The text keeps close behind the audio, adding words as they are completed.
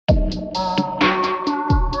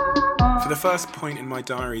first point in my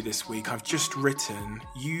diary this week, I've just written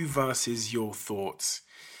you versus your thoughts.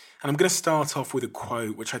 And I'm going to start off with a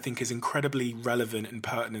quote which I think is incredibly relevant and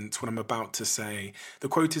pertinent to what I'm about to say. The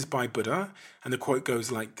quote is by Buddha, and the quote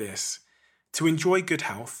goes like this: "To enjoy good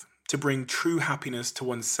health, to bring true happiness to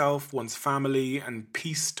oneself, one's family, and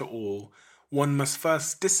peace to all, one must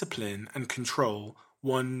first discipline and control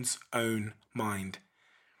one's own mind."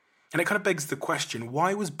 And it kind of begs the question,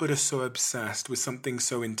 why was Buddha so obsessed with something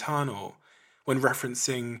so internal when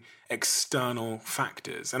referencing external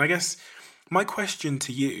factors? And I guess my question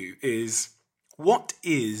to you is, what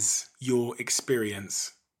is your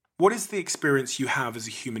experience? What is the experience you have as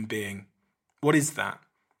a human being? What is that?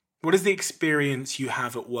 What is the experience you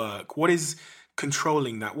have at work? What is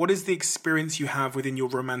controlling that? What is the experience you have within your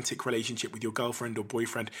romantic relationship with your girlfriend or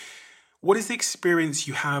boyfriend? What is the experience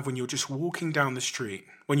you have when you're just walking down the street,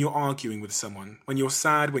 when you're arguing with someone, when you're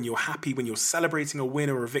sad, when you're happy, when you're celebrating a win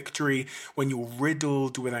or a victory, when you're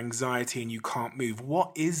riddled with anxiety and you can't move?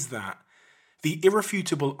 What is that? The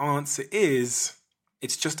irrefutable answer is,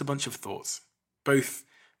 it's just a bunch of thoughts, both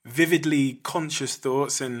vividly conscious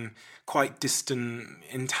thoughts and quite distant,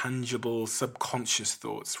 intangible, subconscious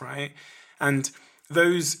thoughts, right? And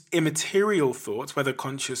those immaterial thoughts, whether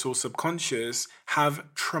conscious or subconscious, have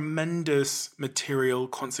tremendous material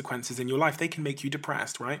consequences in your life. They can make you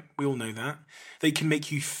depressed, right? We all know that. They can make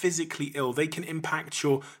you physically ill. They can impact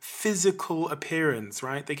your physical appearance,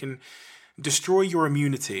 right? They can destroy your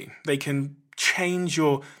immunity. They can change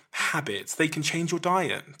your habits. They can change your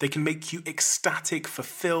diet. They can make you ecstatic,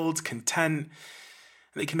 fulfilled, content.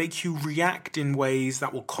 They can make you react in ways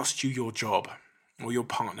that will cost you your job or your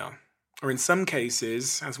partner. Or in some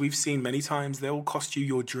cases, as we've seen many times, they will cost you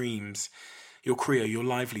your dreams, your career, your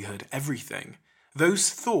livelihood, everything.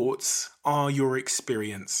 Those thoughts are your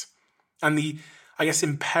experience. And the,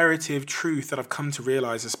 imperative truth that I've come to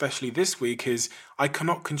realize, especially this week, is I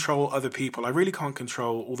cannot control other people. I really can't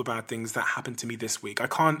control all the bad things that happened to me this week. I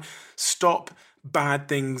can't stop bad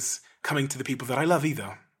things coming to the people that I love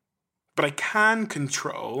either. But I can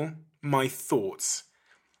control my thoughts.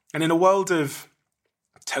 And in a world of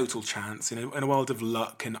total chance, in a world of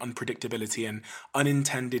luck and unpredictability and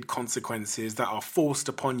unintended consequences that are forced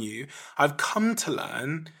upon you, I've come to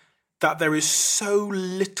learn that there is so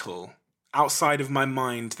little outside of my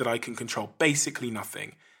mind that I can control, basically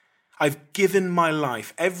nothing. I've given my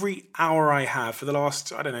life, every hour I have for the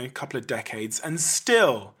last, couple of decades, and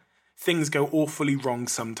still things go awfully wrong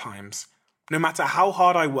sometimes. No matter how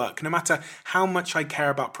hard I work, no matter how much I care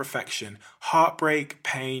about perfection, heartbreak,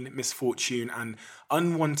 pain, misfortune, and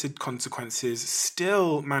unwanted consequences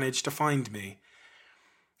still manage to find me.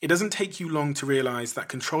 It doesn't take you long to realize that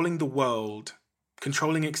controlling the world,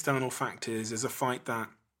 controlling external factors, is a fight that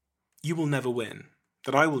you will never win,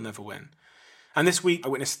 that I will never win. And this week I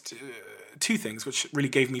witnessed two things which really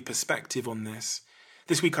gave me perspective on this.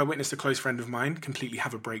 This week I witnessed a close friend of mine completely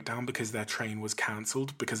have a breakdown because their train was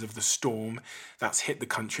cancelled because of the storm that's hit the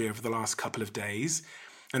country over the last couple of days.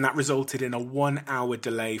 And that resulted in a 1-hour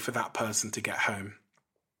delay for that person to get home.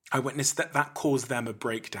 I witnessed that caused them a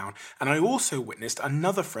breakdown. And I also witnessed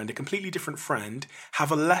another friend, a completely different friend,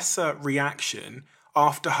 have a lesser reaction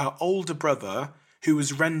after her older brother, who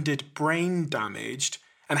was rendered brain damaged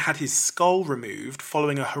and had his skull removed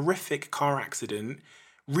following a horrific car accident,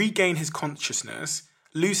 regain his consciousness,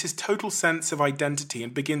 lose his total sense of identity,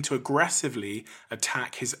 and begin to aggressively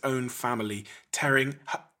attack his own family, tearing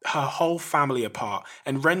her whole family apart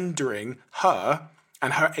and rendering her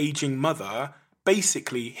and her aging mother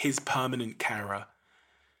basically his permanent carer.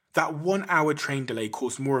 That 1-hour train delay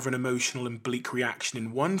caused more of an emotional and bleak reaction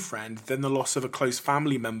in one friend than the loss of a close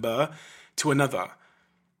family member to another.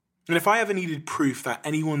 And if I ever needed proof that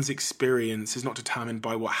anyone's experience is not determined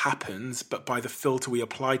by what happens, but by the filter we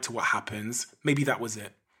apply to what happens, maybe that was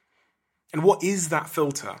it. And what is that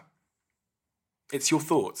filter? It's your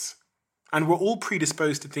thoughts. And we're all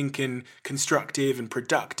predisposed to think in constructive and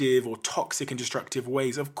productive or toxic and destructive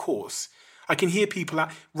ways, of course. I can hear people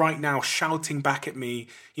right now shouting back at me,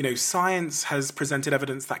 science has presented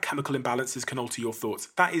evidence that chemical imbalances can alter your thoughts.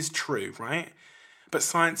 That is true, right? But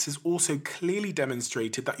science has also clearly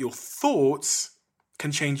demonstrated that your thoughts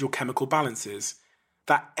can change your chemical balances.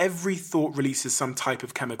 That every thought releases some type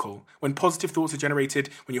of chemical. When positive thoughts are generated,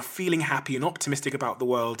 when you're feeling happy and optimistic about the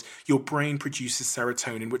world, your brain produces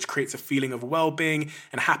serotonin, which creates a feeling of well-being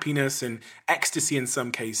and happiness and ecstasy in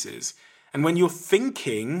some cases. And when you're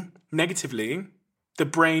thinking negatively, the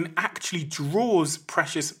brain actually draws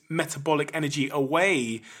precious metabolic energy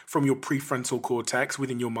away from your prefrontal cortex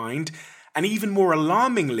within your mind. And even more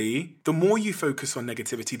alarmingly, the more you focus on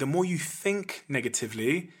negativity, the more you think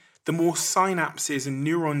negatively, the more synapses and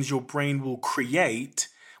neurons your brain will create,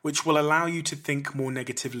 which will allow you to think more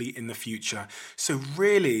negatively in the future. So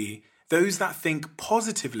really, those that think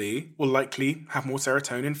positively will likely have more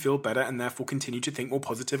serotonin, feel better, and therefore continue to think more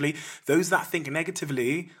positively. Those that think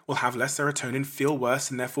negatively will have less serotonin, feel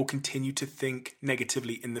worse, and therefore continue to think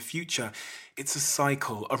negatively in the future. It's a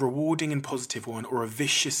cycle, a rewarding and positive one, or a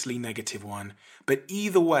viciously negative one. But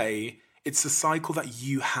either way, it's a cycle that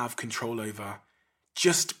you have control over,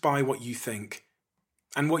 just by what you think.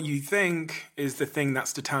 And what you think is the thing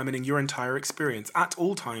that's determining your entire experience at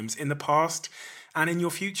all times, in the past and in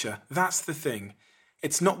your future. That's the thing.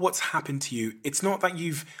 It's not what's happened to you. It's not that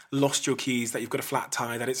you've lost your keys, that you've got a flat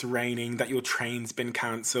tire, that it's raining, that your train's been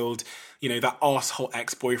cancelled, that arsehole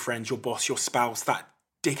ex-boyfriend, your boss, your spouse, that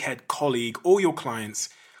dickhead colleague, or your clients.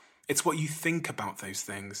 It's what you think about those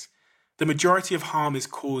things. The majority of harm is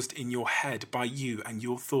caused in your head by you and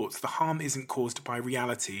your thoughts. The harm isn't caused by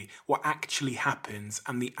reality, what actually happens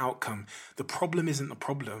and the outcome. The problem isn't the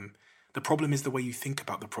problem. The problem is the way you think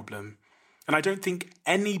about the problem. And I don't think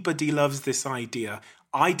anybody loves this idea.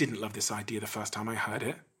 I didn't love this idea the first time I heard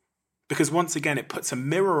it. Because once again, it puts a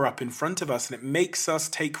mirror up in front of us and it makes us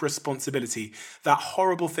take responsibility. That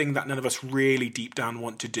horrible thing that none of us really deep down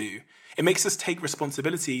want to do. It makes us take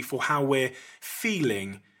responsibility for how we're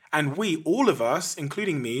feeling. And we, all of us,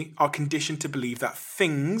 including me, are conditioned to believe that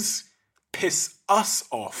things piss us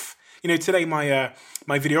off. Today my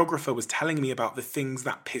videographer was telling me about the things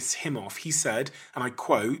that piss him off. He said, and I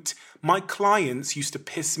quote, "My clients used to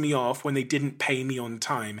piss me off when they didn't pay me on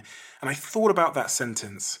time." And I thought about that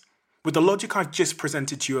sentence. With the logic I've just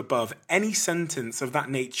presented to you above, any sentence of that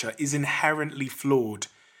nature is inherently flawed.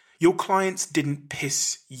 Your clients didn't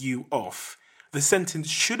piss you off. The sentence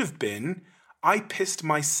should have been, "I pissed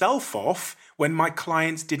myself off when my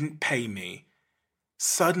clients didn't pay me."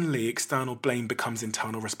 Suddenly, external blame becomes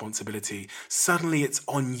internal responsibility. Suddenly, it's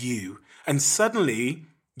on you. And suddenly,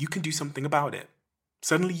 you can do something about it.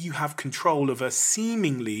 Suddenly, you have control of a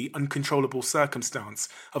seemingly uncontrollable circumstance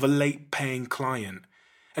of a late-paying client.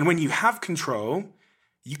 And when you have control,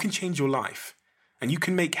 you can change your life. And you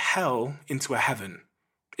can make hell into a heaven.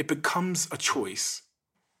 It becomes a choice.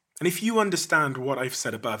 And if you understand what I've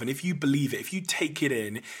said above, and if you believe it, if you take it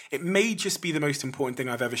in, it may just be the most important thing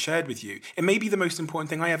I've ever shared with you. It may be the most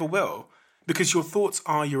important thing I ever will. Because your thoughts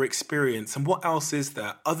are your experience. And what else is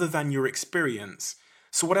there other than your experience?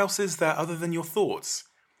 So what else is there other than your thoughts?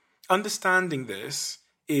 Understanding this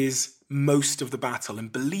is most of the battle,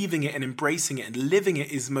 and believing it and embracing it and living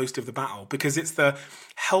it is most of the battle, because it's the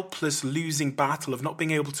helpless losing battle of not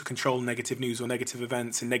being able to control negative news or negative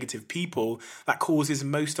events and negative people that causes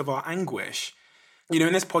most of our anguish.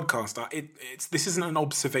 In this podcast, this isn't an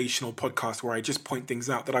observational podcast where I just point things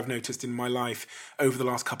out that I've noticed in my life over the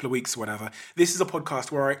last couple of weeks or whatever. This is a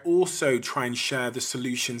podcast where I also try and share the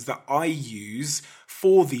solutions that I use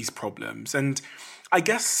for these problems. And I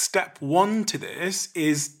guess step one to this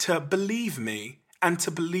is to believe me and to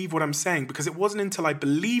believe what I'm saying, because it wasn't until I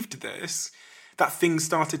believed this that things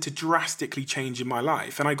started to drastically change in my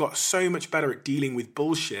life. And I got so much better at dealing with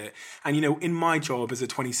bullshit. And, in my job as a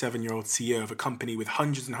 27-year-old CEO of a company with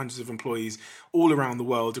hundreds and hundreds of employees all around the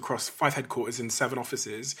world across 5 headquarters and 7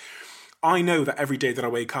 offices, I know that every day that I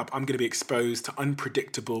wake up, I'm going to be exposed to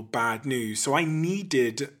unpredictable bad news. So I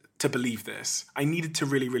needed to believe this. I needed to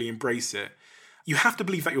really, really embrace it. You have to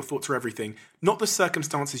believe that your thoughts are everything, not the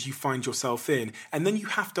circumstances you find yourself in. And then you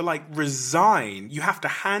have to resign. You have to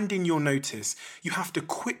hand in your notice. You have to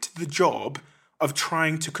quit the job of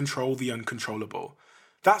trying to control the uncontrollable.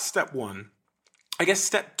 That's step one. I guess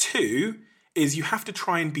step two is you have to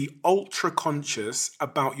try and be ultra conscious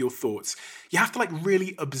about your thoughts. You have to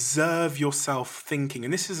really observe yourself thinking.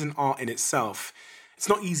 And this is an art in itself. It's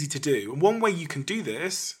not easy to do. And one way you can do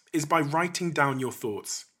this is by writing down your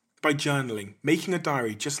thoughts. By journaling, making a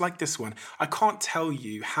diary just like this one. I can't tell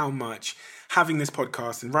you how much having this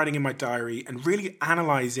podcast and writing in my diary and really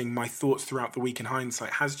analysing my thoughts throughout the week in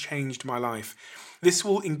hindsight has changed my life. This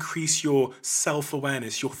will increase your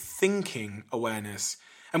self-awareness, your thinking awareness.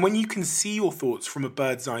 And when you can see your thoughts from a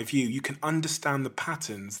bird's eye view, you can understand the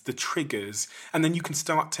patterns, the triggers, and then you can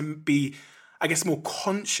start to be more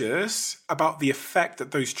conscious about the effect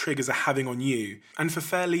that those triggers are having on you. And for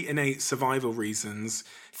fairly innate survival reasons,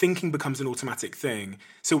 thinking becomes an automatic thing.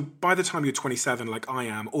 So by the time you're 27, like I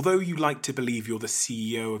am, although you like to believe you're the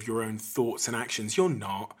CEO of your own thoughts and actions, you're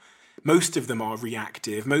not. Most of them are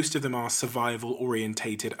reactive. Most of them are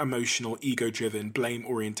survival-orientated, emotional, ego-driven,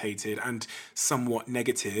 blame-orientated, and somewhat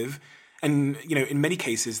negative. And, in many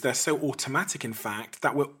cases, they're so automatic, in fact,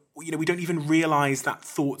 that we're we don't even realize that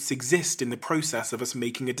thoughts exist in the process of us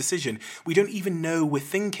making a decision. We don't even know we're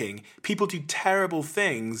thinking. People do terrible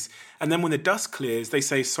things, and then when the dust clears, they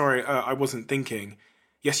say, sorry, I wasn't thinking.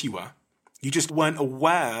 Yes, you were. You just weren't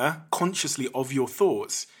aware consciously of your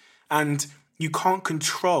thoughts. And you can't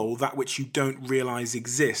control that which you don't realize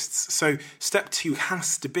exists. So step 2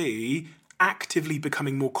 has to be actively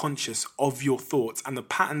becoming more conscious of your thoughts and the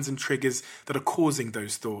patterns and triggers that are causing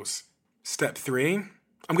those thoughts. Step 3,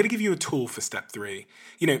 I'm going to give you a tool for step 3.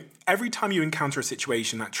 Every time you encounter a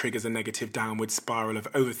situation that triggers a negative downward spiral of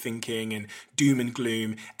overthinking and doom and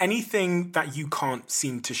gloom, anything that you can't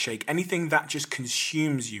seem to shake, anything that just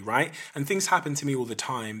consumes you, right? And things happen to me all the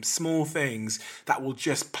time, small things that will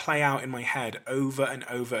just play out in my head over and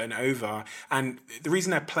over and over. And the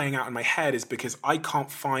reason they're playing out in my head is because I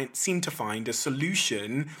can't seem to find a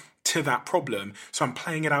solution to that problem. So I'm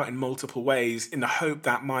playing it out in multiple ways in the hope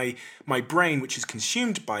that my brain, which is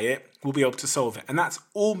consumed by it, will be able to solve it. And that's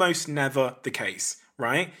almost never the case,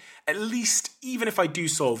 right? At least, even if I do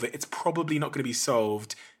solve it, it's probably not going to be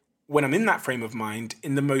solved when I'm in that frame of mind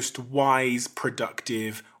in the most wise,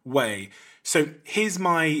 productive way. So here's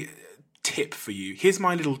my tip for you. Here's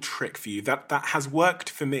my little trick for you that has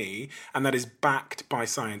worked for me and that is backed by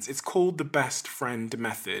science. It's called the best friend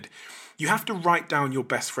method. You have to write down your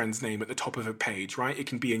best friend's name at the top of a page, right? It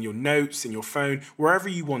can be in your notes, in your phone, wherever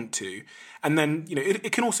you want to. And then,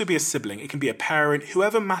 it can also be a sibling. It can be a parent,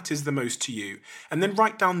 whoever matters the most to you. And then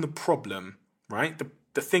write down the problem, right?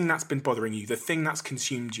 The thing that's been bothering you, the thing that's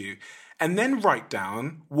consumed you. And then write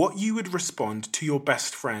down what you would respond to your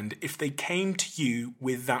best friend if they came to you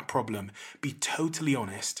with that problem. Be totally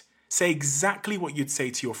honest. Say exactly what you'd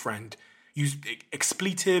say to your friend. Use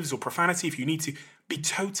expletives or profanity if you need to. Be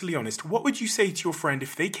totally honest. What would you say to your friend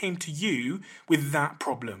if they came to you with that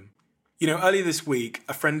problem? Earlier this week,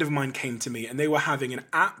 a friend of mine came to me and they were having an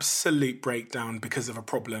absolute breakdown because of a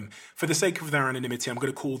problem. For the sake of their anonymity, I'm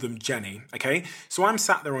going to call them Jenny, okay? So I'm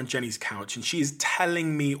sat there on Jenny's couch and she is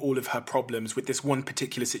telling me all of her problems with this one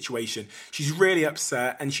particular situation. She's really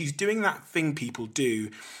upset and she's doing that thing people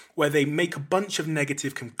do where they make a bunch of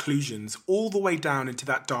negative conclusions all the way down into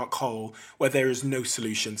that dark hole where there is no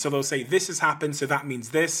solution. So they'll say, this has happened, so that means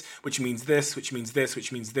this, which means this, which means this,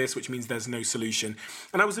 which means this, which means there's no solution.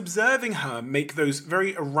 And I was observing her make those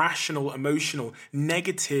very irrational, emotional,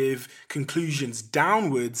 negative conclusions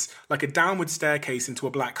downwards, like a downward staircase into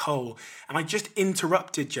a black hole. And I just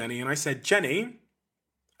interrupted Jenny and I said, Jenny,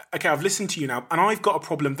 okay, I've listened to you now, and I've got a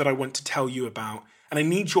problem that I want to tell you about. And I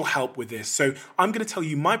need your help with this. So I'm going to tell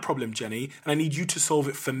you my problem, Jenny, and I need you to solve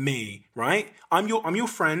it for me, right? I'm your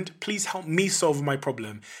friend. Please help me solve my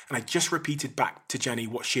problem. And I just repeated back to Jenny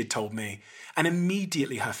what she had told me. And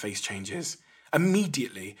immediately her face changes.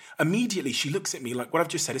 Immediately she looks at me like what I've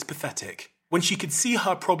just said is pathetic. When she could see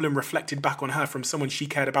her problem reflected back on her from someone she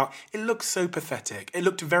cared about, it looked so pathetic. It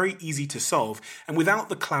looked very easy to solve. And without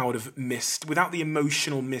the cloud of mist, without the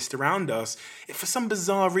emotional mist around us, for some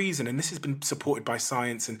bizarre reason, and this has been supported by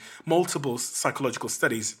science and multiple psychological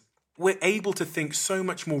studies, we're able to think so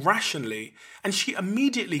much more rationally. And she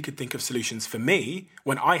immediately could think of solutions for me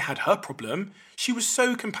when I had her problem. She was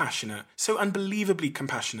so compassionate, so unbelievably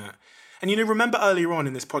compassionate. And remember earlier on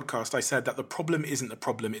in this podcast, I said that the problem isn't the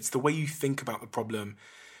problem, it's the way you think about the problem.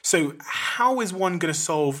 So how is one going to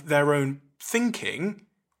solve their own thinking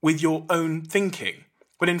with your own thinking?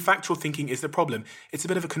 When in fact your thinking is the problem. It's a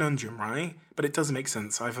bit of a conundrum, right? But it does make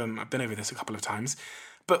sense. I've been over this a couple of times.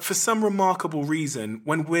 But for some remarkable reason,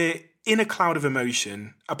 when we're in a cloud of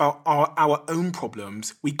emotion about our own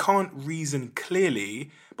problems, we can't reason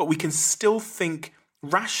clearly, but we can still think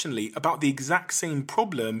rationally about the exact same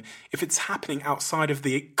problem if it's happening outside of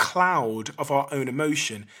the cloud of our own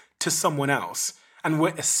emotion to someone else. And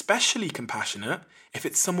we're especially compassionate if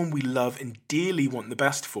it's someone we love and dearly want the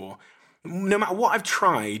best for. No matter what I've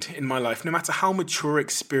tried in my life, no matter how mature,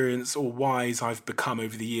 experienced or wise I've become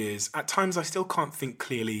over the years, at times I still can't think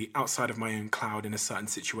clearly outside of my own cloud in a certain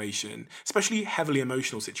situation, especially heavily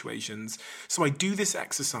emotional situations. So I do this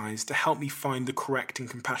exercise to help me find the correct and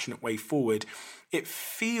compassionate way forward. It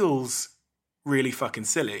feels really fucking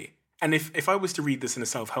silly. And if I was to read this in a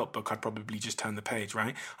self-help book, I'd probably just turn the page,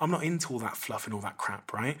 right? I'm not into all that fluff and all that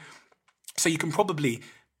crap, right? So you can probably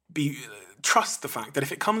trust the fact that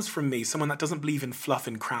if it comes from me, someone that doesn't believe in fluff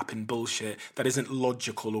and crap and bullshit, that isn't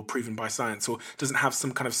logical or proven by science or doesn't have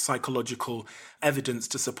some kind of psychological evidence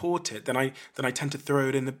to support it, then I tend to throw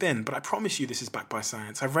it in the bin. But I promise you this is backed by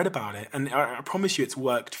science. I've read about it and I promise you it's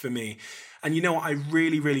worked for me. And you know what? I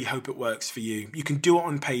really, really hope it works for you. You can do it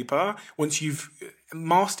on paper once you've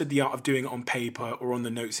mastered the art of doing it on paper or on the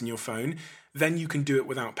notes in your phone, then you can do it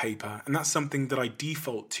without paper. And that's something that I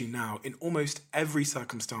default to now in almost every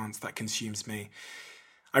circumstance that consumes me.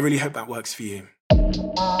 I really hope that works for you.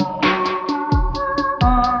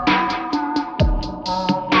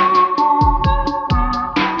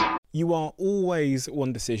 You are always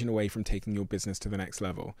one decision away from taking your business to the next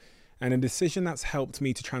level. And a decision that's helped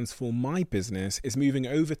me to transform my business is moving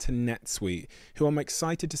over to NetSuite, who I'm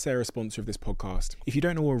excited to say are a sponsor of this podcast. If you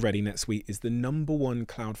don't know already, NetSuite is the #1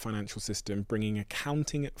 cloud financial system, bringing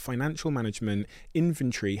accounting, financial management,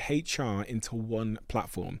 inventory, HR into one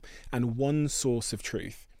platform and one source of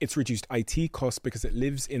truth. It's reduced IT costs because it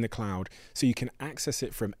lives in the cloud, so you can access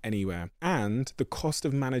it from anywhere. And the cost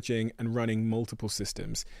of managing and running multiple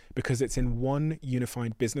systems because it's in one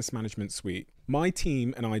unified business management suite. My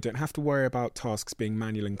team and I don't have to worry about tasks being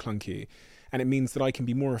manual and clunky. And it means that I can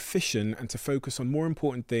be more efficient and to focus on more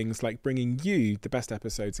important things like bringing you the best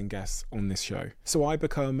episodes and guests on this show. So I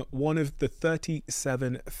become one of the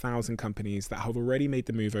 37,000 companies that have already made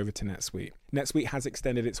the move over to NetSuite. NetSuite has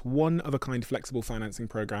extended its one-of-a-kind flexible financing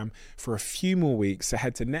program for a few more weeks. So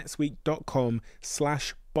head to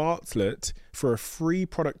netsuite.com/Bartlett for a free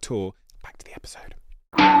product tour. Back to the episode.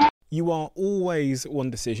 You are always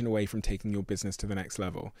one decision away from taking your business to the next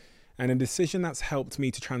level. And a decision that's helped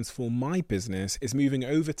me to transform my business is moving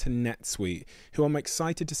over to NetSuite, who I'm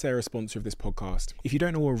excited to say are a sponsor of this podcast. If you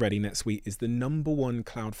don't know already, NetSuite is the #1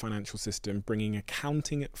 cloud financial system, bringing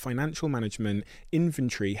accounting, financial management,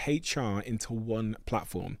 inventory, HR into one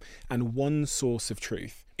platform and one source of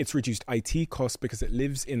truth. It's reduced IT costs because it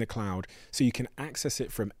lives in the cloud, so you can access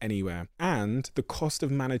it from anywhere. And the cost of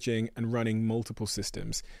managing and running multiple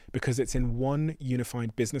systems because it's in one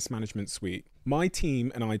unified business management suite. My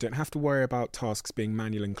team and I don't have to worry about tasks being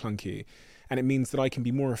manual and clunky. And it means that I can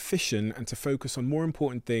be more efficient and to focus on more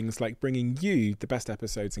important things like bringing you the best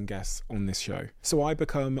episodes and guests on this show. So I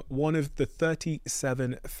become one of the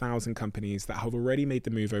 37,000 companies that have already made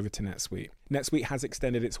the move over to NetSuite. NetSuite has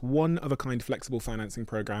extended its one-of-a-kind flexible financing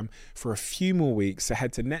program for a few more weeks. So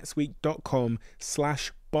head to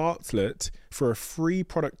netsuite.com/Bartlett for a free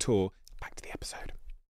product tour. Back to the episode.